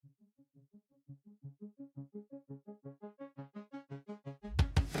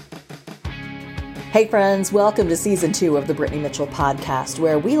Hey friends, welcome to season 2 of the Brittany Mitchell Podcast,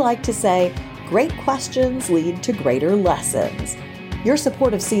 where we like to say, great questions lead to greater lessons. Your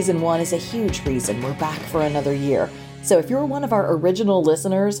support of season 1 is a huge reason we're back for another year. So if you're one of our original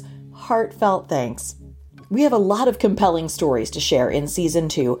listeners, heartfelt thanks. We have a lot of compelling stories to share in season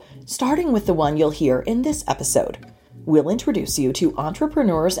 2, starting with the one you'll hear in this episode. We'll introduce you to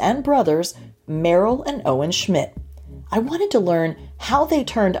entrepreneurs and brothers, Merrill and Owen Schmidt. I wanted to learn how they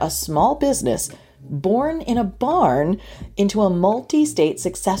turned a small business born in a barn into a multi-state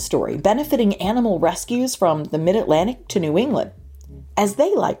success story, benefiting animal rescues from the Mid-Atlantic to New England. As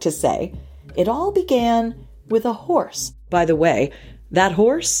they like to say, it all began with a horse. By the way, that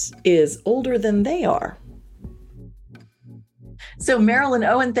horse is older than they are. So Merrill and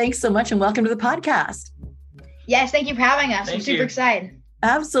Owen, thanks so much and welcome to the podcast. Yes, thank you for having us. I'm super excited.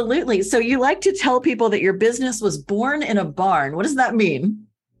 Absolutely. So you like to tell people that your business was born in a barn. What does that mean?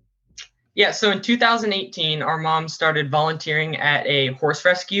 Yeah, so in 2018, our mom started volunteering at a horse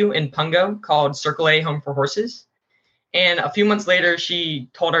rescue in Pungo called Circle A Home for Horses. And a few months later, she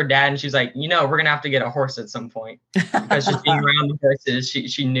told her dad, and she was like, we're going to have to get a horse at some point. Because just being around the horses,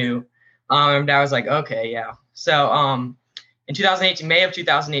 she knew. And dad was like, okay, yeah. So in 2018, May of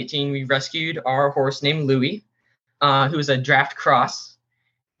 2018, we rescued our horse named Louie, who was a draft cross.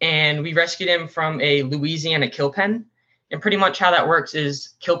 And we rescued him from a Louisiana kill pen. And pretty much how that works is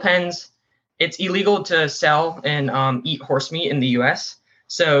kill pens, it's illegal to sell and eat horse meat in the U.S.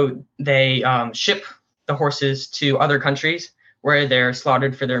 So they ship the horses to other countries where they're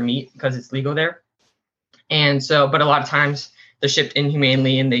slaughtered for their meat because it's legal there. And so, but a lot of times they're shipped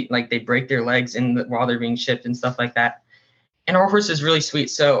inhumanely and they break their legs while they're being shipped and stuff like that. And our horse is really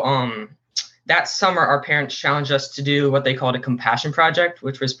sweet. So that summer, our parents challenged us to do what they called a compassion project,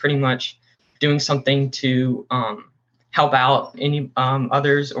 which was pretty much doing something to help out any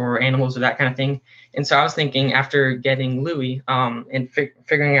others or animals or that kind of thing. And so I was thinking after getting Louie and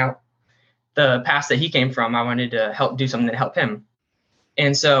figuring out the past that he came from, I wanted to do something to help him.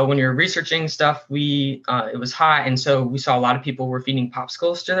 And so when you're researching stuff, it was hot. And so we saw a lot of people were feeding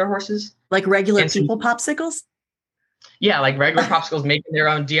popsicles to their horses. Like regular people popsicles? Yeah, like regular popsicles, making their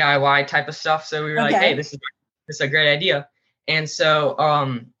own DIY type of stuff. So we were like, hey, this is a great idea. And so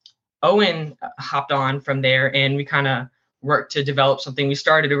Owen hopped on from there and we kind of worked to develop something. We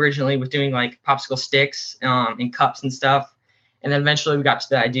started originally with doing like popsicle sticks and cups and stuff. And then eventually we got to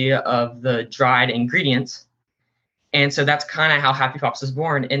the idea of the dried ingredients. And so that's kind of how Happy Pops was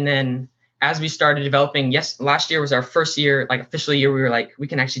born. And then as we started developing, last year was our first year, like official year, we were like, we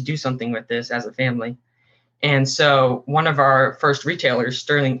can actually do something with this as a family. And so one of our first retailers,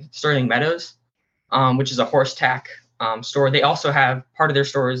 Sterling Meadows, which is a horse tack store. They also have part of their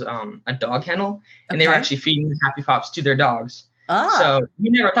store is a dog kennel, and they were actually feeding Happy Pops to their dogs. So we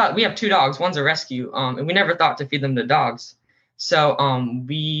never thought, we have 2 dogs, one's a rescue, and we never thought to feed them to dogs. So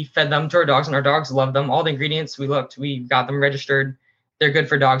we fed them to our dogs, and our dogs loved them. All the ingredients we got them registered. They're good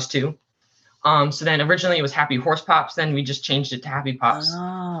for dogs too. So then originally it was Happy Horse Pops. Then we just changed it to Happy Pops.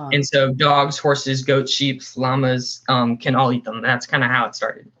 And so dogs, horses, goats, sheep, llamas can all eat them. That's kind of how it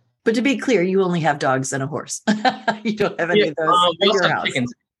started. But to be clear, you only have dogs and a horse. You don't have any of those we in also your have house.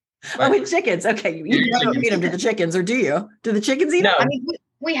 chickens. And chickens. Okay. You don't feed them to the chickens, or do you? Do the chickens eat them? I mean,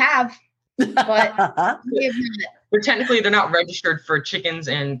 we have, but we have not. But technically, they're not registered for chickens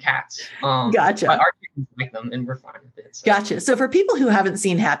and cats. Gotcha. But our chickens like them, and we're fine with it. So. Gotcha. So for people who haven't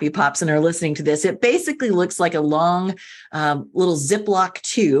seen Happy Pops and are listening to this, it basically looks like a long little Ziploc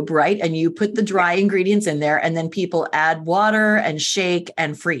tube, right? And you put the dry ingredients in there, and then people add water and shake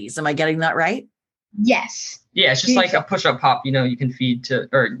and freeze. Am I getting that right? Yes. Yeah, it's just like a push-up pop, you can feed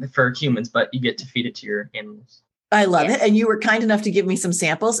for humans, but you get to feed it to your animals. I love it. And you were kind enough to give me some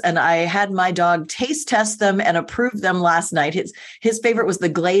samples, and I had my dog taste test them and approve them last night. His favorite was the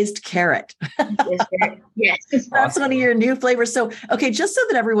glazed carrot. Yes. That's one of your new flavors. So, okay, just so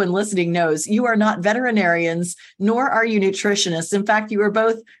that everyone listening knows, you are not veterinarians, nor are you nutritionists. In fact, you are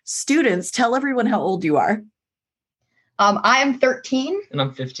both students. Tell everyone how old you are. I'm 13. And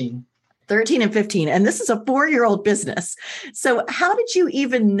I'm 15. 13 and 15. And this is a 4-year-old business. So how did you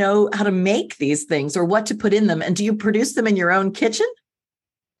even know how to make these things or what to put in them? And do you produce them in your own kitchen?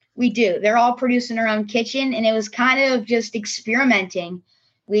 We do. They're all produced in our own kitchen. And it was kind of just experimenting.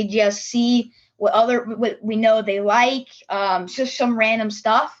 We just see what we know they like, just some random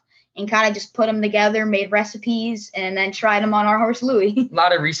stuff, and kind of just put them together, made recipes, and then tried them on our horse, Louie. A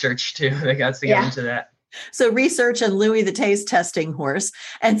lot of research too that got to get into that. So research and Louie, the taste testing horse.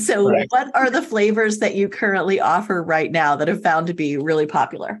 And so What are the flavors that you currently offer right now that have found to be really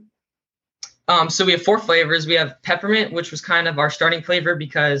popular? So we have 4 flavors. We have peppermint, which was kind of our starting flavor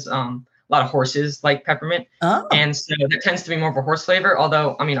because a lot of horses like peppermint. Oh. And so that tends to be more of a horse flavor,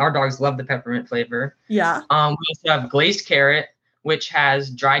 although, I mean, our dogs love the peppermint flavor. Yeah. We also have glazed carrot, which has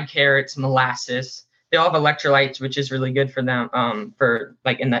dried carrots, molasses. They all have electrolytes, which is really good for them for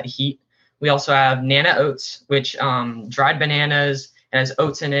like in that heat. We also have Nana oats, which dried bananas and has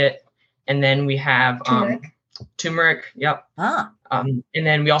oats in it. And then we have turmeric. Yep. Ah. And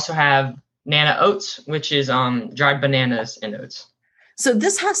then we also have Nana oats, which is dried bananas and oats. So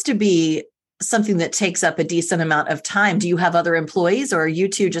this has to be something that takes up a decent amount of time. Do you have other employees, or are you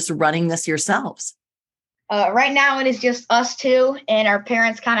two just running this yourselves? Right now it is just us two and our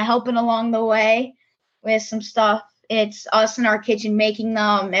parents kind of helping along the way with some stuff. It's us in our kitchen making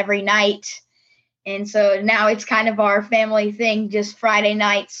them every night. And so now it's kind of our family thing, just Friday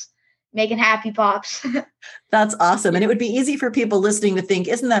nights, making Happy Pops. That's awesome. And it would be easy for people listening to think,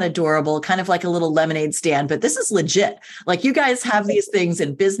 isn't that adorable? Kind of like a little lemonade stand, but this is legit. Like, you guys have these things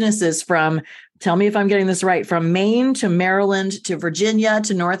in businesses from, tell me if I'm getting this right, from Maine to Maryland to Virginia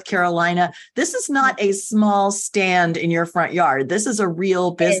to North Carolina. This is not a small stand in your front yard. This is a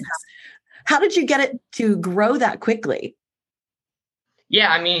real business. How did you get it to grow that quickly?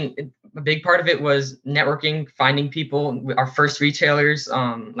 Yeah, I mean, a big part of it was networking, finding people. Our first retailers,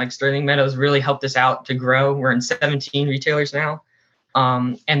 like Sterling Meadows, really helped us out to grow. We're in 17 retailers now.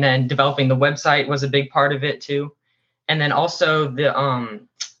 And then developing the website was a big part of it too. And then also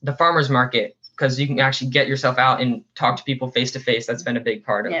the farmers market, because you can actually get yourself out and talk to people face to face. That's been a big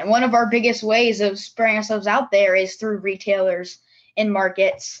part of it. Yeah, one of our biggest ways of spreading ourselves out there is through retailers and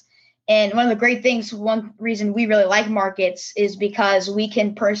markets. And one of the great things, one reason we really like markets is because we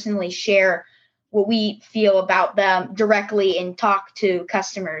can personally share what we feel about them directly and talk to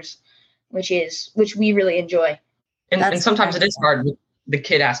customers, which we really enjoy. And sometimes it is hard with the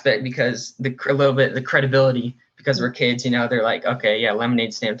kid aspect because the credibility, because we're kids, they're like, okay, yeah,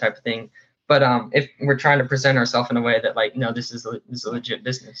 lemonade stand type of thing. But if we're trying to present ourselves in a way that, like, no, this is a legit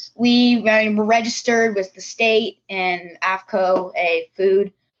business. We're registered with the state and AFCO, a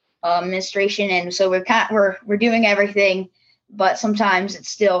food administration, and so we're doing everything, but sometimes it's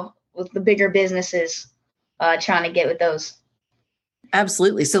still with the bigger businesses trying to get with those.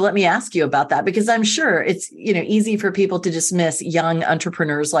 Absolutely. So let me ask you about that, because I'm sure it's, easy for people to dismiss young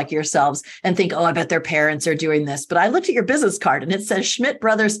entrepreneurs like yourselves and think, oh, I bet their parents are doing this. But I looked at your business card and it says Schmidt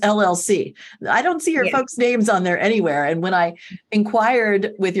Brothers LLC. I don't see your folks' names on there anywhere. And when I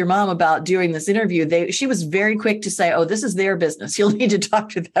inquired with your mom about doing this interview, she was very quick to say, oh, this is their business. You'll need to talk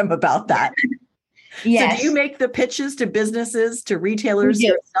to them about that. Yes. So do you make the pitches to businesses, to retailers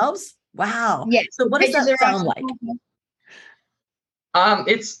yourselves? Wow. Yes. So what does that sound like? I'm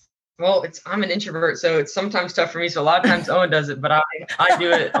an introvert, so it's sometimes tough for me. So a lot of times Owen does it, but I do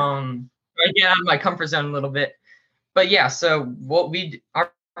it. I get out of my comfort zone a little bit. But yeah, so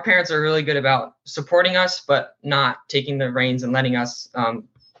our parents are really good about supporting us, but not taking the reins and letting us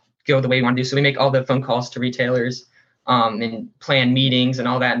go the way we want to do. So we make all the phone calls to retailers and plan meetings and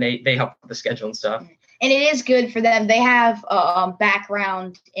all that, and they help with the schedule and stuff. And it is good for them. They have a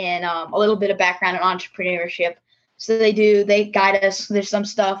background in a little bit of background in entrepreneurship. So they guide us. There's some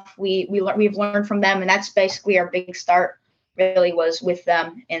stuff we've learned from them. And that's basically our big start, really, was with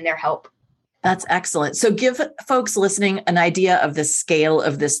them and their help. That's excellent. So give folks listening an idea of the scale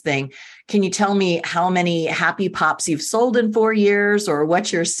of this thing. Can you tell me how many Happy Pops you've sold in 4 years, or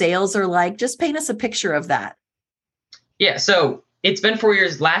what your sales are like? Just paint us a picture of that. Yeah. So it's been 4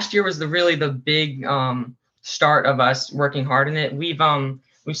 years. Last year was the big start of us working hard in it. We've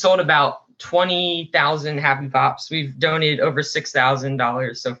sold about 20,000 Happy Pops. We've donated over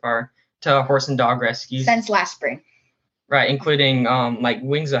 $6,000 so far to horse and dog rescues since last spring. Right, including like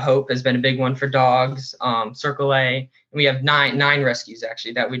Wings of Hope has been a big one for dogs. Circle A, and we have nine rescues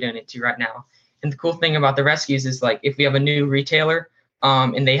actually that we donate to right now. And the cool thing about the rescues is, like, if we have a new retailer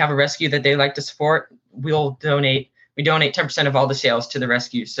and they have a rescue that they like to support, we donate 10% of all the sales to the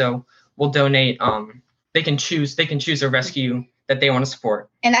rescue. So we'll donate. They can choose a rescue that they want to support.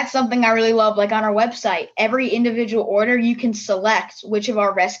 And that's something I really love. Like, on our website, every individual order, you can select which of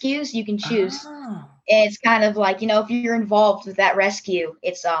our rescues you can choose. Oh. And it's kind of like, if you're involved with that rescue,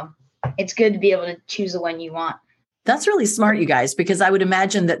 it's good to be able to choose the one you want. That's really smart, you guys, because I would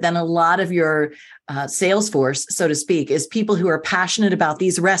imagine that then a lot of your sales force, so to speak, is people who are passionate about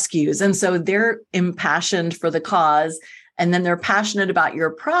these rescues. And so they're impassioned for the cause, and then they're passionate about your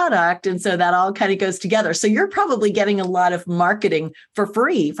product. And so that all kind of goes together. So you're probably getting a lot of marketing for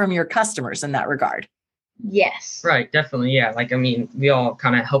free from your customers in that regard. Yes. Right. Definitely. Yeah. Like, I mean, we all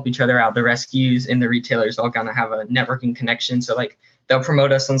kind of help each other out. The rescues and the retailers all kind of have a networking connection. So, like, they'll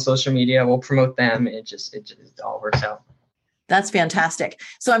promote us on social media. We'll promote them. It just all works out. That's fantastic.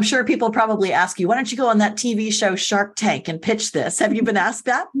 So I'm sure people probably ask you, why don't you go on that TV show Shark Tank and pitch this? Have you been asked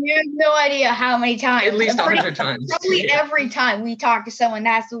that? You have no idea how many times. At least 100 times. Probably every time we talk to someone,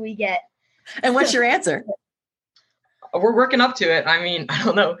 that's what we get. And what's your answer? We're working up to it. I mean, I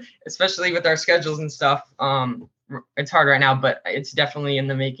don't know, especially with our schedules and stuff. It's hard right now, but it's definitely in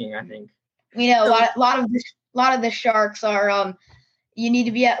the making, I think. You know, a lot of the sharks are you need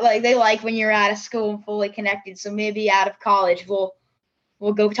to be they like when you're out of school and fully connected. So maybe out of college, we'll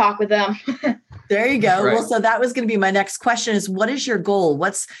go talk with them. There you go. Right. Well, so that was going to be my next question is, what is your goal?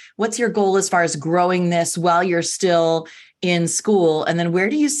 What's your goal as far as growing this while you're still in school? And then where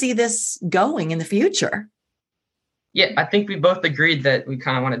do you see this going in the future? Yeah, I think we both agreed that we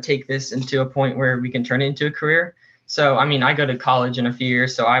kind of want to take this into a point where we can turn it into a career. So, I mean, I go to college in a few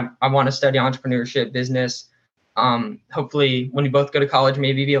years, so I want to study entrepreneurship, business. Hopefully when we both go to college,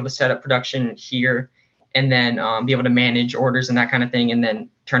 maybe be able to set up production here and then be able to manage orders and that kind of thing, and then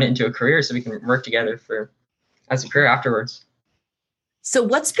turn it into a career so we can work together as a career afterwards. So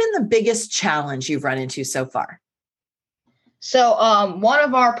what's been the biggest challenge you've run into so far? So one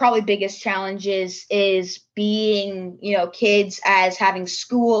of our probably biggest challenges is being, kids as having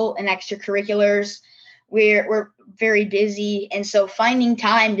school and extracurriculars. We're very busy. And so finding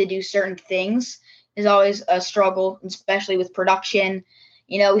time to do certain things is always a struggle, especially with production.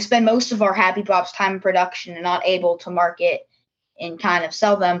 We spend most of our Happy Pops time in production and not able to market and kind of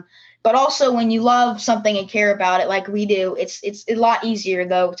sell them. But also when you love something and care about it like we do, it's a lot easier,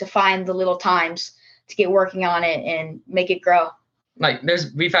 though, to find the little times to get working on it and make it grow. Like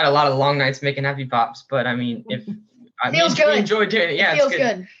we've had a lot of long nights making Happy Pops, but I mean, we enjoy doing it. Yeah, it feels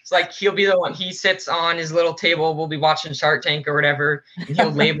good. It's like he'll be the one. He sits on his little table. We'll be watching Shark Tank or whatever, and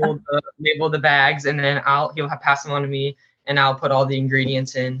he'll label the bags, and then he'll pass them on to me, and I'll put all the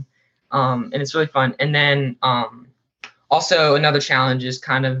ingredients in, and it's really fun. And then also another challenge is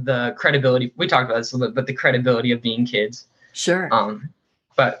kind of the credibility. We talked about this a little bit, but the credibility of being kids. Sure.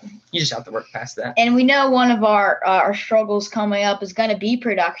 But you just have to work past that. And we know one of our struggles coming up is going to be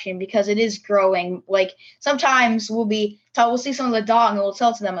production because it is growing. Like sometimes we'll see some of the dog and we'll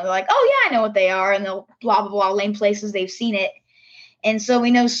tell to them and they're like, oh yeah, I know what they are. And they'll blah, blah, blah, name places they've seen it. And so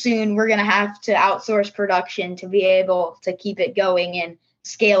we know soon we're going to have to outsource production to be able to keep it going and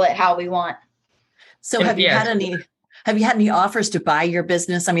scale it how we want. So have you had any offers to buy your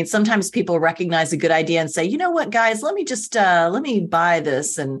business? I mean, sometimes people recognize a good idea and say, you know what, guys, let me buy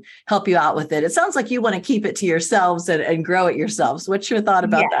this and help you out with it. It sounds like you want to keep it to yourselves and grow it yourselves. What's your thought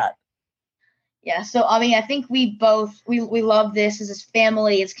about that? Yeah. So, I mean, I think we love this as a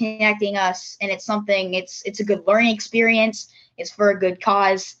family. It's connecting us and it's something, it's a good learning experience. It's for a good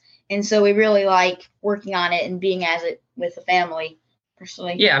cause. And so we really like working on it and being as it with the family.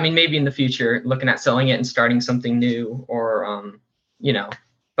 Personally. Yeah, I mean, maybe in the future, looking at selling it and starting something new, or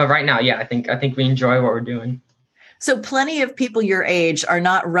But right now, yeah, I think we enjoy what we're doing. So, plenty of people your age are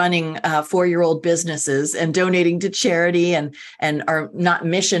not running 4-year-old businesses and donating to charity and are not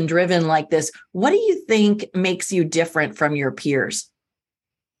mission driven like this. What do you think makes you different from your peers?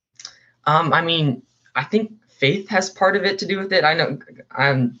 I mean, I think faith has part of it to do with it. I know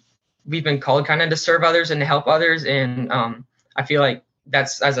we've been called kind of to serve others and to help others, and I feel like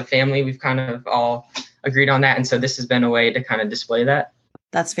that's, as a family, we've kind of all agreed on that. And so this has been a way to kind of display that.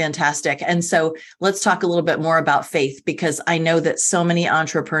 That's fantastic. And so let's talk a little bit more about faith, because I know that so many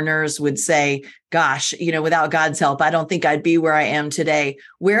entrepreneurs would say, gosh, without God's help, I don't think I'd be where I am today.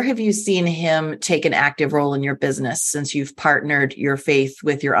 Where have you seen him take an active role in your business since you've partnered your faith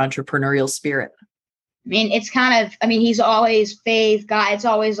with your entrepreneurial spirit? I mean, he's always faith, God. It's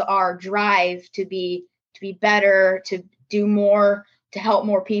always our drive to be better, to do more, to help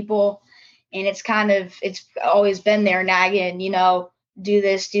more people. And it's always been there nagging, do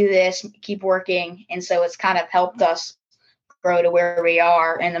this, keep working. And so it's kind of helped us grow to where we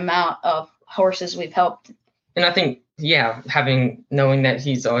are and the amount of horses we've helped. And I think, knowing that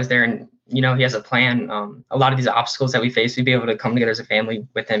he's always there and, he has a plan. A lot of these obstacles that we face, we'd be able to come together as a family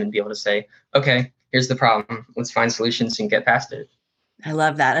with him and be able to say, okay, here's the problem. Let's find solutions and get past it. I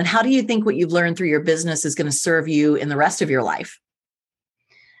love that. And how do you think what you've learned through your business is going to serve you in the rest of your life?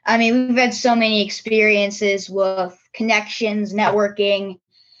 I mean, we've had so many experiences with connections, networking,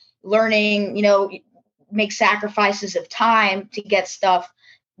 learning, make sacrifices of time to get stuff.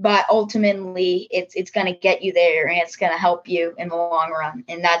 But ultimately, it's going to get you there and it's going to help you in the long run.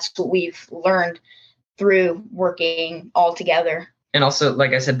 And that's what we've learned through working all together. And also,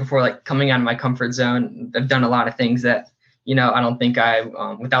 like I said before, like coming out of my comfort zone, I've done a lot of things that, I don't think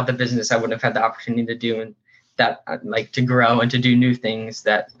without the business, I wouldn't have had the opportunity to do. And that like to grow and to do new things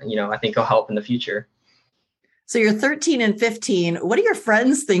that, I think will help in the future. So you're 13 and 15. What do your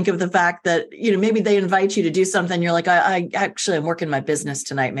friends think of the fact that, maybe they invite you to do something? You're like, I actually, I'm working my business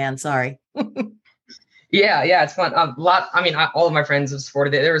tonight, man. Sorry. Yeah, it's fun. All of my friends have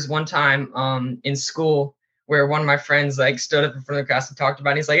supported it. There was one time in school where one of my friends like stood up in front of the class and talked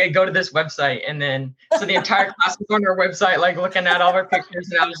about it. He's like, hey, go to this website. And then so the entire class was on our website, like looking at all our pictures.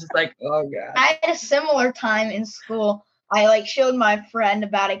 And I was just like, oh God. I had a similar time in school. I like showed my friend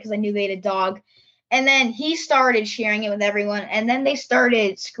about it because I knew they had a dog. And then he started sharing it with everyone. And then they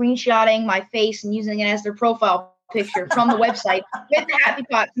started screenshotting my face and using it as their profile picture from the website with the happy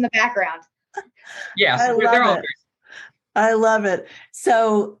pots in the background. Yeah, so they're all great. I love it.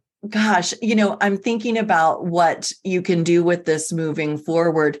 So, gosh, I'm thinking about what you can do with this moving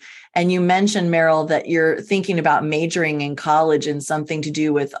forward. And you mentioned, Merrill, that you're thinking about majoring in college in something to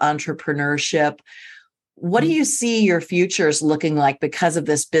do with entrepreneurship. What do you see your futures looking like because of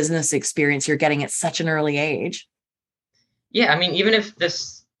this business experience you're getting at such an early age? Yeah, even if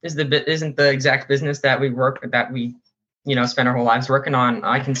this isn't the exact business that we spend our whole lives working on,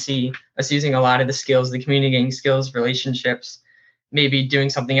 I can see us using a lot of the skills, the communicating skills, relationships, maybe doing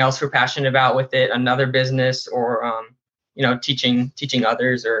something else we're passionate about with it, another business, or teaching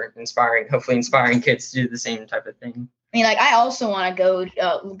others, or hopefully inspiring kids to do the same type of thing. I also want to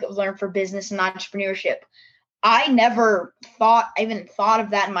go learn for business and entrepreneurship. I never even thought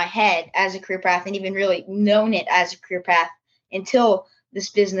of that in my head as a career path, and even really known it as a career path until this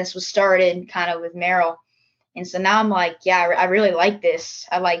business was started kind of with Merrill. And so now I'm like, yeah, I really like this.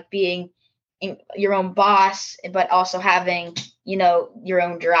 I like being your own boss, but also having, your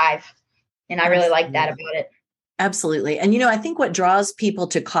own drive. And I really like that about it. Absolutely. And, I think what draws people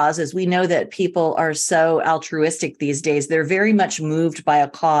to causes, we know that people are so altruistic these days. They're very much moved by a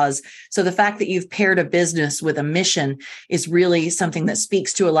cause. So the fact that you've paired a business with a mission is really something that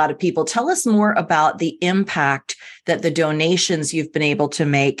speaks to a lot of people. Tell us more about the impact that the donations you've been able to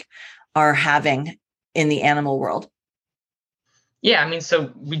make are having in the animal world. Yeah,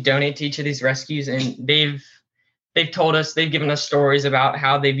 so we donate to each of these rescues, and they've given us stories about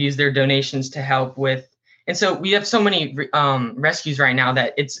how they've used their donations to help with. And so we have so many rescues right now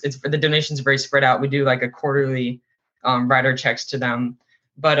that it's the donations are very spread out. We do like a quarterly writer checks to them,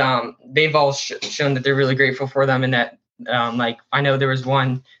 but they've all shown that they're really grateful for them, and that I know there was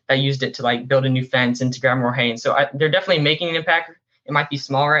one that used it to like build a new fence and to grab more hay. And so they're definitely making an impact. It might be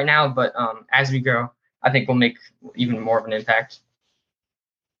small right now, but as we grow, I think we'll make even more of an impact.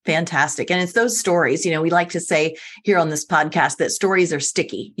 Fantastic. And it's those stories, we like to say here on this podcast that stories are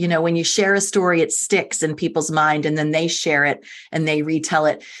sticky. When you share a story, it sticks in people's mind, and then they share it and they retell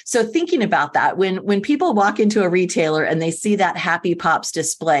it. So thinking about that, when people walk into a retailer and they see that Happy Pops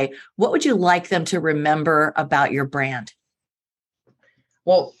display, what would you like them to remember about your brand?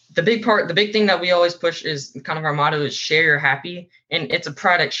 Well, the big thing that we always push is kind of our motto is share your happy. And it's a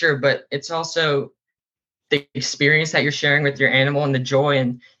product, sure, but it's also the experience that you're sharing with your animal and the joy.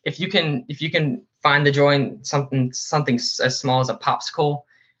 And if you can find the joy in something as small as a popsicle,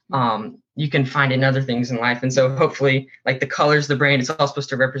 you can find it in other things in life. And so hopefully, like the colors, the brand, it's all supposed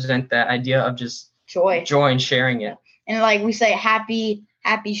to represent that idea of just joy and sharing it. And like we say, happy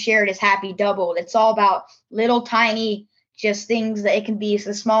shared is happy doubled. It's all about little tiny just things that it can be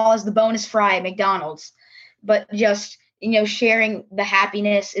as small as the bonus fry at McDonald's, but just, sharing the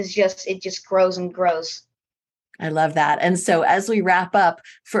happiness it just grows and grows. I love that. And so as we wrap up,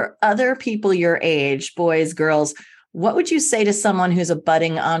 for other people your age, boys, girls, what would you say to someone who's a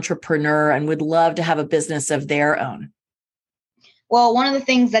budding entrepreneur and would love to have a business of their own? Well, one of the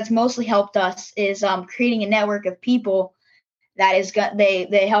things that's mostly helped us is creating a network of people that is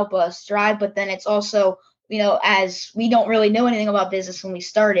they help us drive. But then it's also, as we don't really know anything about business when we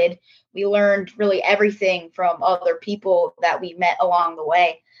started, we learned really everything from other people that we met along the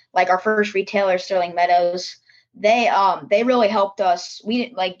way. Like our first retailer, Sterling Meadows, they really helped us. We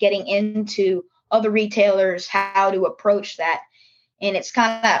didn't like getting into other retailers, how to approach that. And it's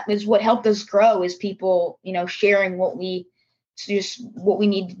kind of is what helped us grow is people, sharing what we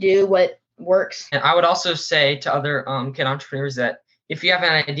need to do, what works. And I would also say to other kid entrepreneurs that if you have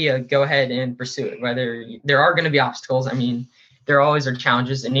an idea, go ahead and pursue it. Whether there are going to be obstacles, there always are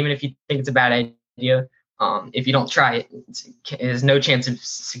challenges. And even if you think it's a bad idea, if you don't try it, there's no chance of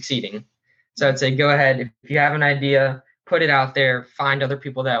succeeding. So I'd say go ahead. If you have an idea, put it out there, find other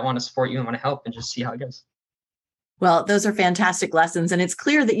people that want to support you and want to help, and just see how it goes. Well, those are fantastic lessons. And it's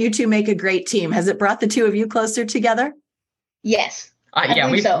clear that you two make a great team. Has it brought the two of you closer together? Yes.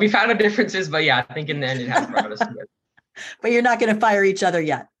 We found our differences, but yeah, I think in the end it has brought us together. But you're not going to fire each other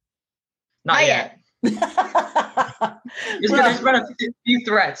yet. Not yet. There's been a few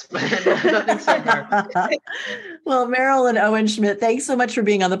threats, but nothing so far. Well, Merrill and Owen Schmidt, thanks so much for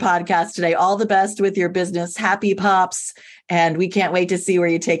being on the podcast today. All the best with your business. Happy Pops. And we can't wait to see where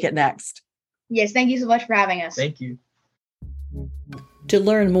you take it next. Yes, thank you so much for having us. Thank you. To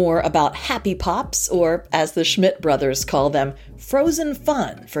learn more about Happy Pops, or as the Schmidt brothers call them, frozen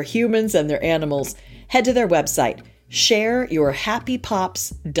fun for humans and their animals, head to their website,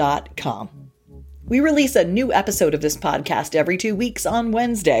 shareyourhappypops.com. We release a new episode of this podcast every 2 weeks on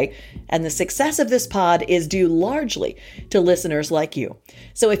Wednesday, and the success of this pod is due largely to listeners like you.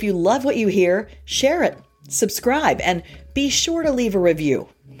 So if you love what you hear, share it, subscribe, and be sure to leave a review.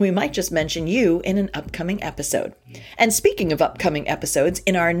 We might just mention you in an upcoming episode. And speaking of upcoming episodes,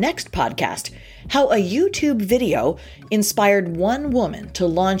 in our next podcast, how a YouTube video inspired one woman to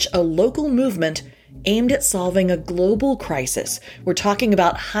launch a local movement aimed at solving a global crisis. We're talking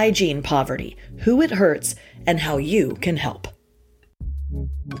about hygiene poverty, who it hurts, and how you can help.